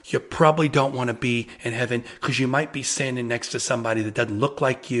know you probably don't want to be in heaven because you might be standing next to somebody that doesn't look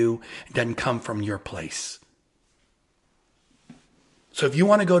like you and doesn't come from your place. So if you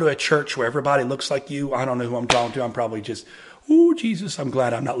want to go to a church where everybody looks like you, I don't know who I'm talking to. I'm probably just, oh, Jesus, I'm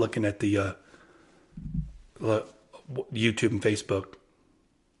glad I'm not looking at the YouTube and Facebook.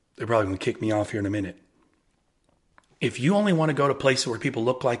 They're probably going to kick me off here in a minute. If you only want to go to places where people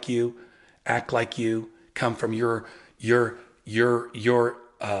look like you, act like you, come from your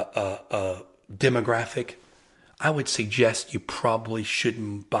demographic, I would suggest you probably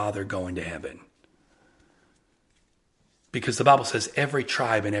shouldn't bother going to heaven. Because the Bible says every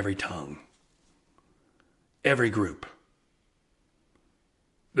tribe and every tongue, every group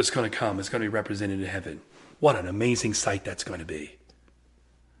that's going to come is going to be represented in heaven. What an amazing sight that's going to be.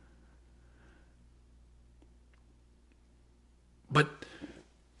 But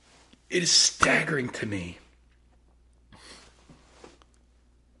it is staggering to me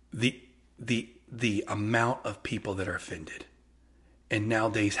the amount of people that are offended. And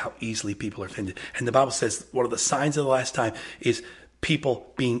nowadays, how easily people are offended. And the Bible says one of the signs of the last time is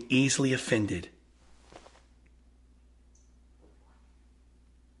people being easily offended.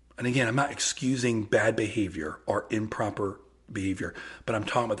 And again, I'm not excusing bad behavior or improper behavior, but I'm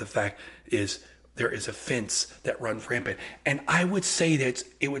talking about the fact is there is offense that runs rampant. And I would say that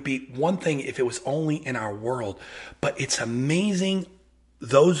it would be one thing if it was only in our world, but it's amazing.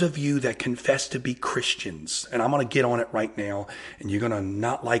 Those of you that confess to be Christians, and I'm going to get on it right now, and you're going to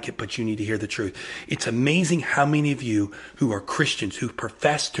not like it, but you need to hear the truth. It's amazing how many of you who are Christians, who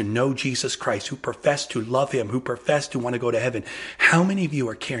profess to know Jesus Christ, who profess to love him, who profess to want to go to heaven, how many of you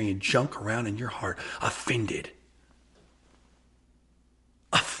are carrying junk around in your heart, offended?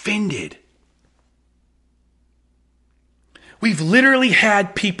 Offended. We've literally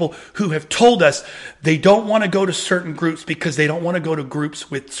had people who have told us they don't want to go to certain groups because they don't want to go to groups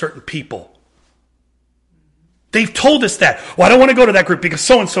with certain people. They've told us that. Well, I don't want to go to that group because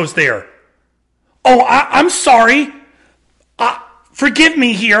so-and-so's there. Oh, I'm sorry. Forgive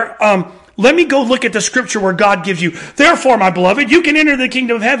me here. Let me go look at the scripture where God gives you, therefore, my beloved, you can enter the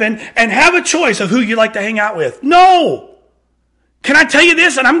kingdom of heaven and have a choice of who you like to hang out with. No. Can I tell you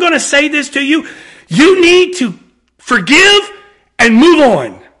this? And I'm going to say this to you. You need to forgive and move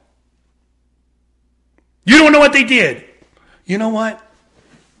on. You don't know what they did. You know what?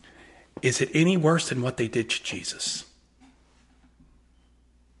 Is it any worse than what they did to Jesus?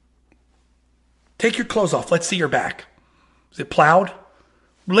 Take your clothes off. Let's see your back. Is it plowed?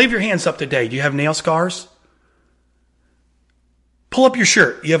 Leave your hands up today. Do you have nail scars? Pull up your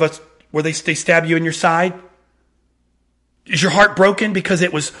shirt. You have where they stab you in your side? Is your heart broken because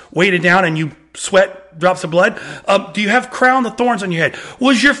it was weighted down and you sweat drops of blood? Do you have crown of thorns on your head?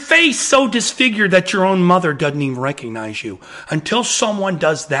 Was your face so disfigured that your own mother doesn't even recognize you? Until someone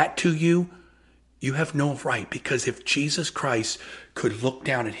does that to you, you have no right. Because if Jesus Christ could look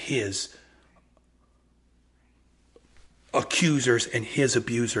down at his accusers and his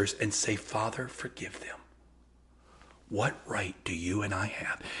abusers and say, Father, forgive them, what right do you and I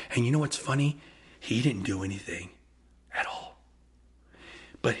have? And you know what's funny? He didn't do anything at all.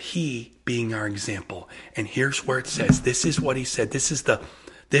 But he being our example. And here's where it says, this is what he said. This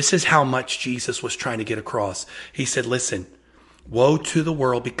is how much Jesus was trying to get across. He said, listen, woe to the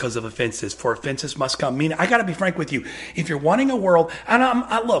world because of offenses, for offenses must come. Meaning, I got to be frank with you. If you're wanting a world,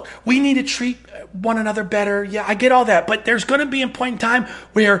 and look, we need to treat one another better. Yeah, I get all that. But there's going to be a point in time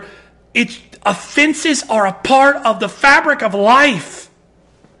where offenses are a part of the fabric of life.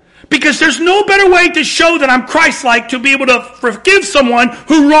 Because there's no better way to show that I'm Christ-like to be able to forgive someone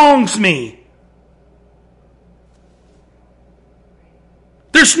who wrongs me.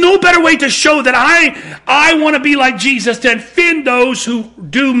 There's no better way to show that I want to be like Jesus than offend those who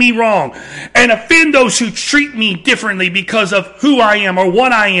do me wrong and offend those who treat me differently because of who I am or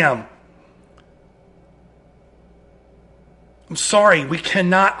what I am. I'm sorry, we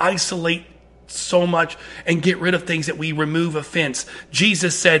cannot isolate so much and get rid of things that we remove offense.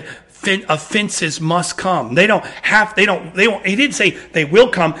 Jesus said offenses must come. He didn't say they will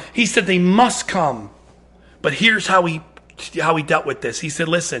come. He said they must come. But here's how he dealt with this. He said,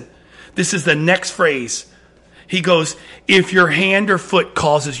 listen, this is the next phrase. He goes, if your hand or foot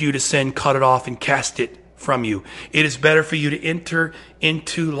causes you to sin, cut it off and cast it from you. It is better for you to enter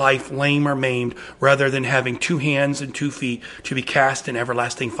into life lame or maimed rather than having 2 hands and 2 feet to be cast in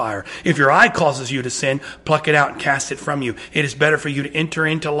everlasting fire. If your eye causes you to sin, pluck it out and cast it from you. It is better for you to enter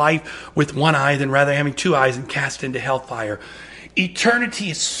into life with 1 eye than rather having 2 eyes and cast into hellfire. Eternity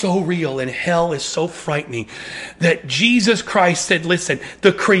is so real and hell is so frightening that Jesus Christ said, listen,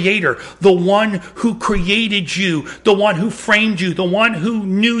 the Creator, the one who created you, the one who framed you, the one who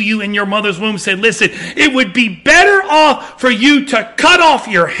knew you in your mother's womb said, listen, it would be better off for you to cut off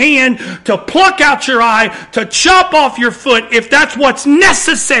your hand, to pluck out your eye, to chop off your foot, if that's what's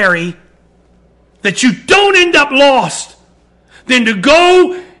necessary, that you don't end up lost, than to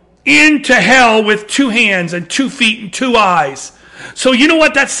go into hell with 2 hands and 2 feet and 2 eyes. So you know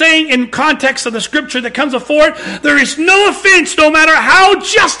what that's saying in context of the scripture that comes before it? There is no offense, no matter how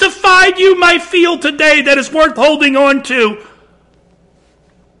justified you might feel today, that is worth holding on to.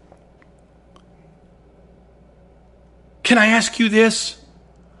 Can I ask you this?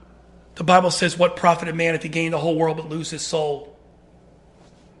 The Bible says, what profit a man if he gained the whole world but lose his soul?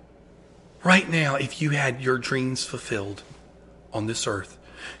 Right now, if you had your dreams fulfilled on this earth,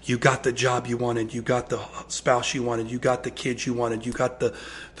 you got the job you wanted, you got the spouse you wanted, you got the kids you wanted, you got the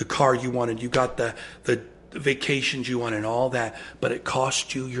car you wanted, you got the vacations you wanted and all that, but it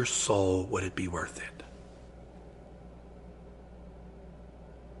cost you your soul, would it be worth it?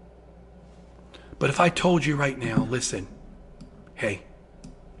 But if I told you right now, listen, hey,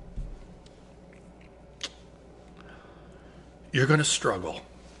 you're going to struggle.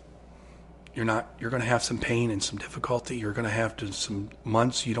 You're going to have some pain and some difficulty. You're going to have some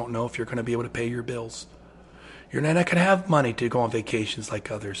months you don't know if you're going to be able to pay your bills. You're not going to have money to go on vacations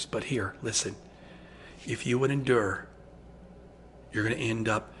like others. But here, listen, if you would endure, you're going to end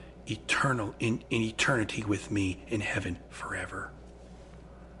up in eternity with me in heaven forever.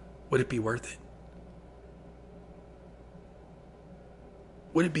 Would it be worth it?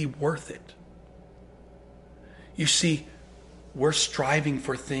 Would it be worth it? You see, we're striving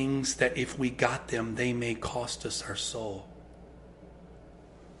for things that if we got them, they may cost us our soul.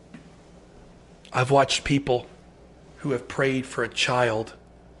 I've watched people who have prayed for a child,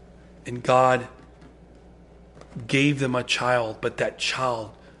 and God gave them a child, but that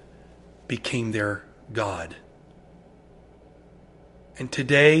child became their God. And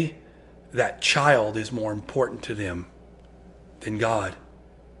today, that child is more important to them than God.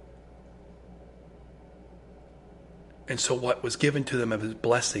 And so what was given to them as a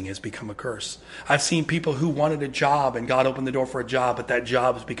blessing has become a curse. I've seen people who wanted a job and God opened the door for a job, but that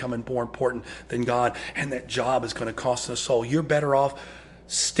job is becoming more important than God, and that job is going to cost them a soul. You're better off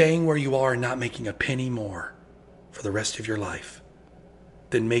staying where you are and not making a penny more for the rest of your life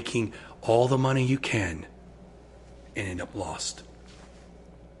than making all the money you can and end up lost.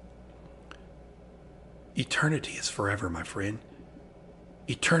 Eternity is forever, my friend.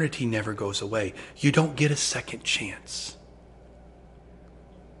 Eternity never goes away. You don't get a second chance.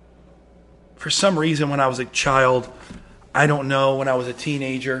 For some reason, when I was a child, I don't know, when I was a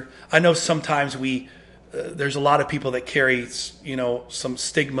teenager, I know sometimes there's a lot of people that carry, some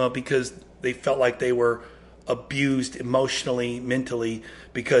stigma because they felt like they were abused emotionally, mentally,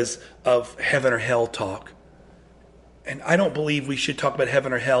 because of heaven or hell talk. And I don't believe we should talk about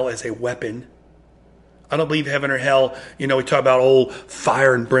heaven or hell as a weapon. I don't believe heaven or hell, we talk about old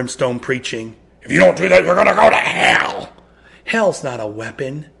fire and brimstone preaching. If you don't do that, you're going to go to hell. Hell's not a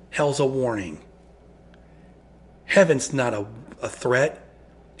weapon. Hell's a warning. Heaven's not a threat.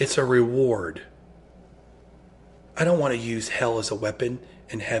 It's a reward. I don't want to use hell as a weapon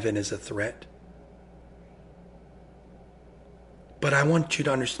and heaven as a threat. But I want you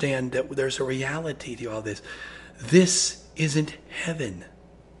to understand that there's a reality to all this. This isn't heaven.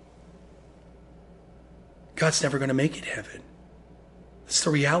 God's never going to make it heaven. That's the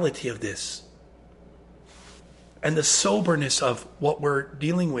reality of this. And the soberness of what we're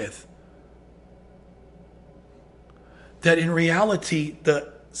dealing with. That in reality,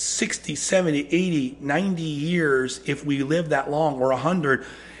 the 60, 70, 80, 90 years, if we live that long, or 100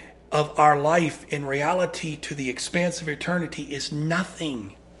 of our life, in reality to the expanse of eternity is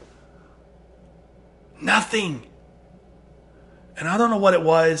nothing. Nothing. And I don't know what it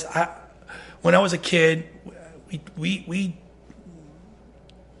was. When I was a kid, we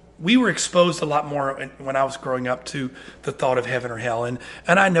were exposed a lot more when I was growing up to the thought of heaven or hell. And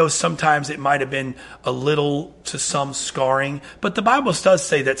I know sometimes it might have been a little to some scarring, but the Bible does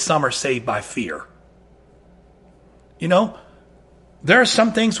say that some are saved by fear. There are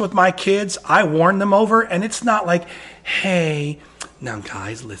some things with my kids I warn them over, and it's not like, hey, now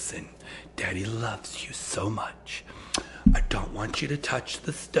guys, listen, Daddy loves you so much. I don't want you to touch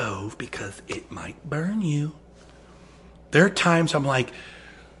the stove because it might burn you. There are times I'm like,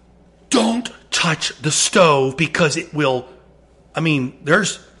 don't touch the stove because it will.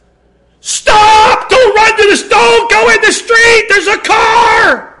 Stop! Don't run to the stove! Go in the street! There's a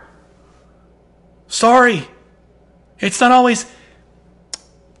car! Sorry. It's not always,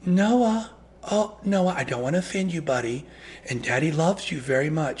 Noah, I don't want to offend you, buddy. And Daddy loves you very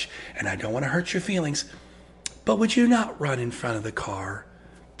much. And I don't want to hurt your feelings. But would you not run in front of the car?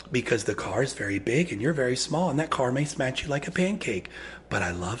 Because the car is very big and you're very small, and that car may smash you like a pancake. But I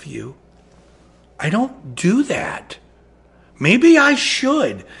love you. I don't do that. Maybe I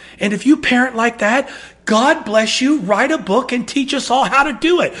should. And if you parent like that, God bless you. Write a book and teach us all how to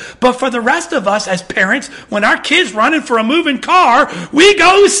do it. But for the rest of us as parents, when our kid's running for a moving car, we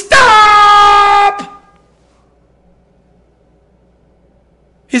go, stop!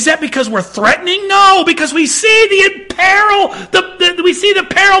 Is that because we're threatening? No, because we see the peril, we see the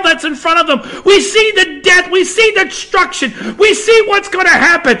peril that's in front of them. We see the death. We see the destruction. We see what's going to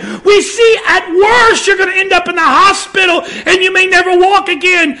happen. We see at worst you're going to end up in the hospital and you may never walk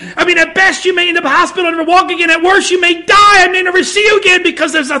again. At best you may end up in the hospital and never walk again. At worst you may die and may never see you again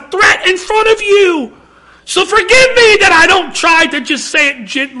because there's a threat in front of you. So forgive me that I don't try to just say it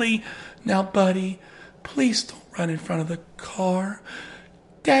gently. Now, buddy, please don't run in front of the car.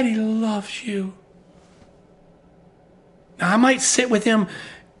 Daddy loves you. Now, I might sit with him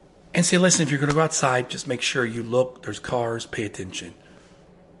and say, listen, if you're going to go outside, just make sure you look. There's cars. Pay attention.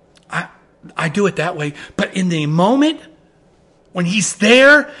 I do it that way. But in the moment, When he's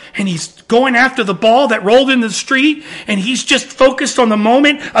there and he's going after the ball that rolled in the street and he's just focused on the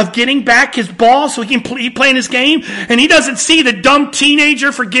moment of getting back his ball so he can keep playing his game, and he doesn't see the dumb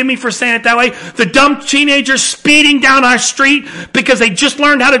teenager, forgive me for saying it that way, the dumb teenager speeding down our street because they just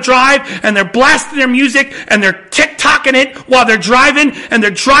learned how to drive and they're blasting their music and they're TikToking it while they're driving, and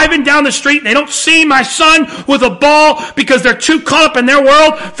they're driving down the street and they don't see my son with a ball because they're too caught up in their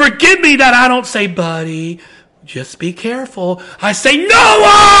world. Forgive me that I don't say, buddy, just be careful. I say,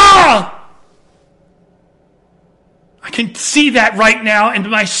 Noah! I can see that right now in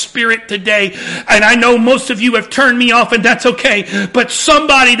my spirit today. And I know most of you have turned me off, and that's okay. But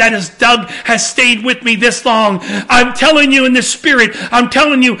somebody that has stayed with me this long, I'm telling you in the spirit, I'm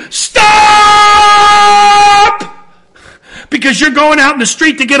telling you, stop! Because you're going out in the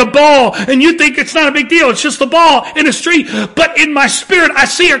street to get a ball and you think it's not a big deal. It's just a ball in the street. But in my spirit, I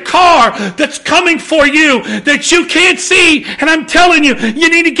see a car that's coming for you that you can't see. And I'm telling you, you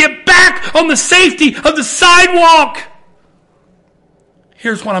need to get back on the safety of the sidewalk.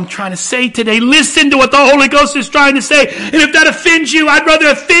 Here's what I'm trying to say today. Listen to what the Holy Ghost is trying to say. And if that offends you, I'd rather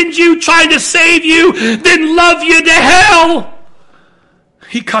offend you trying to save you than love you to hell.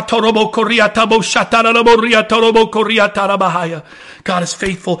 God is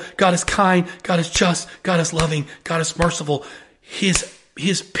faithful. God is kind. God is just. God is loving. God is merciful.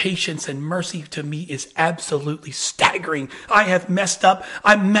 His patience and mercy to me is absolutely staggering. I have messed up.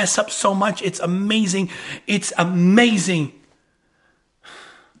 I mess up so much. It's amazing. It's amazing.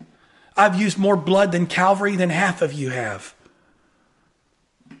 I've used more blood than Calvary than half of you have.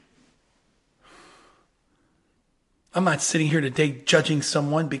 I'm not sitting here today judging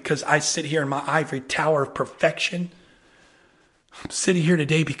someone because I sit here in my ivory tower of perfection. I'm sitting here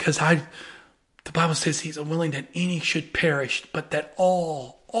today because the Bible says he's unwilling that any should perish, but that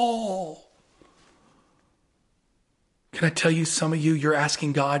all. Can I tell you, some of you, you're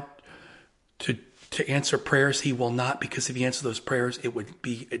asking God to answer prayers. He will not, because if he answers those prayers, it would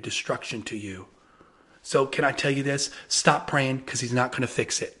be a destruction to you. So can I tell you this? Stop praying, because he's not going to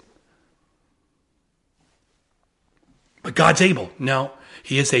fix it. But God's able. No,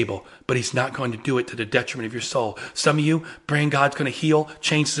 he is able, but he's not going to do it to the detriment of your soul. Some of you praying God's going to heal,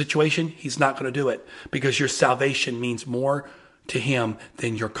 change the situation. He's not going to do it because your salvation means more to him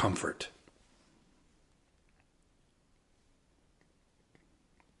than your comfort.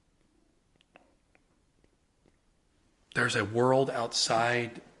 There's a world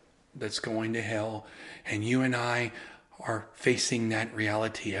outside that's going to hell, and you and I are facing that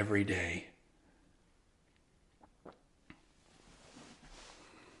reality every day.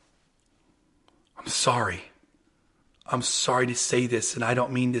 I'm sorry to say this, and I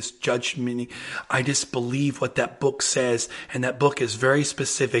don't mean this judgment. I just believe what that book says, and that book is very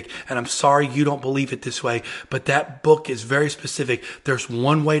specific, and I'm sorry you don't believe it this way, but that book is very specific. There's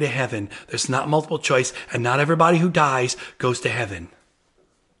one way to heaven. There's not multiple choice, and not everybody who dies goes to heaven.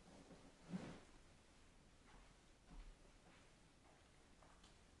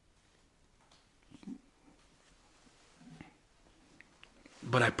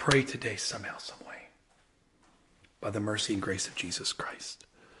 But I pray today somehow, some way, by the mercy and grace of Jesus Christ,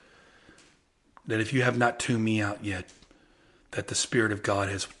 that if you have not tuned me out yet, that the Spirit of God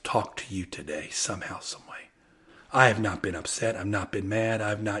has talked to you today somehow, some way. I have not been upset. I've not been mad.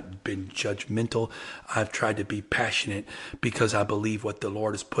 I've not been judgmental. I've tried to be passionate because I believe what the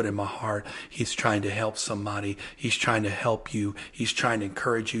Lord has put in my heart. He's trying to help somebody. He's trying to help you. He's trying to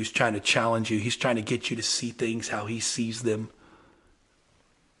encourage you. He's trying to challenge you. He's trying to get you to see things how he sees them.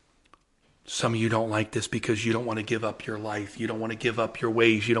 Some of you don't like this because you don't want to give up your life. You don't want to give up your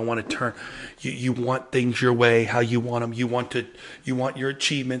ways. You don't want to turn. You want things your way, how you want them. You want your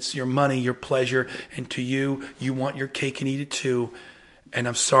achievements, your money, your pleasure. And to you, you want your cake and eat it too. And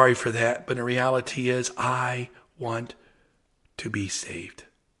I'm sorry for that. But the reality is, I want to be saved.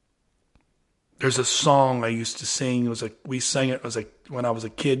 There's a song I used to sing. We sang it when I was a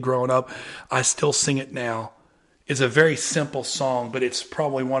kid growing up. I still sing it now. It's a very simple song, but it's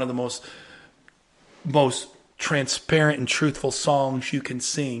probably one of the most transparent and truthful songs you can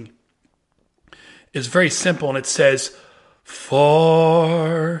sing. It's very simple, and it says,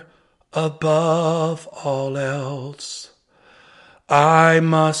 "For above all else, I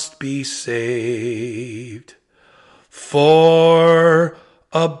must be saved. For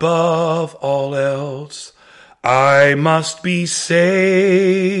above all else, I must be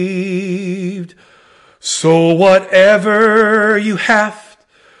saved. So whatever you have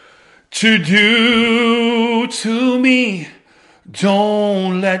to do to me,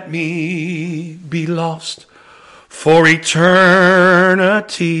 don't let me be lost for eternity.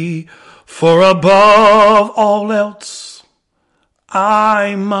 For above all else,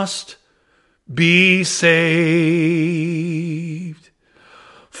 I must be saved.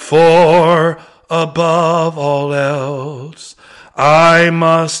 For above all else, I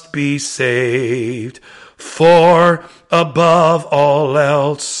must be saved. For above all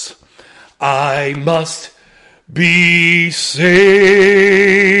else, I must be saved.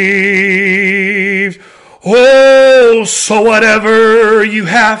 Oh, so whatever you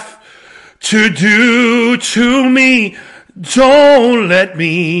have to do to me, don't let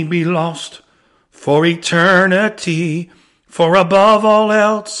me be lost for eternity. For above all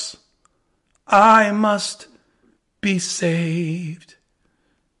else, I must be saved.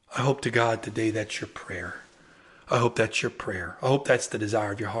 I hope to God today that's your prayer. I hope that's your prayer. I hope that's the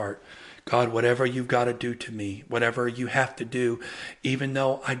desire of your heart. God, whatever you've got to do to me, whatever you have to do, even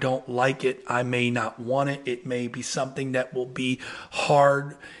though I don't like it, I may not want it. It may be something that will be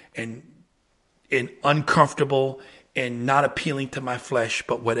hard and uncomfortable and not appealing to my flesh,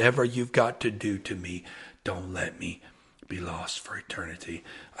 but whatever you've got to do to me, don't let me be lost for eternity.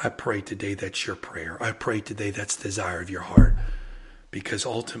 I pray today that's your prayer. I pray today that's the desire of your heart, because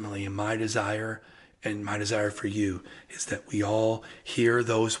ultimately my desire and my desire for you is that we all hear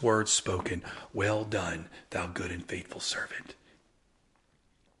those words spoken, well done, thou good and faithful servant.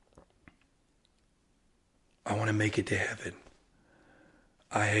 I want to make it to heaven.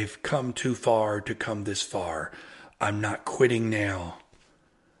 I have come too far to come this far. I'm not quitting now.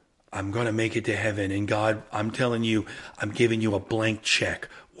 I'm going to make it to heaven. And God, I'm telling you, I'm giving you a blank check.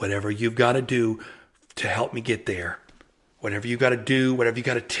 Whatever you've got to do to help me get there, whatever you got to do, whatever you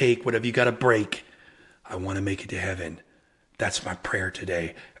got to take, whatever you got to break, I want to make it to heaven. That's my prayer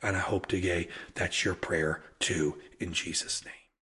today. And I hope today that's your prayer too, in Jesus' name.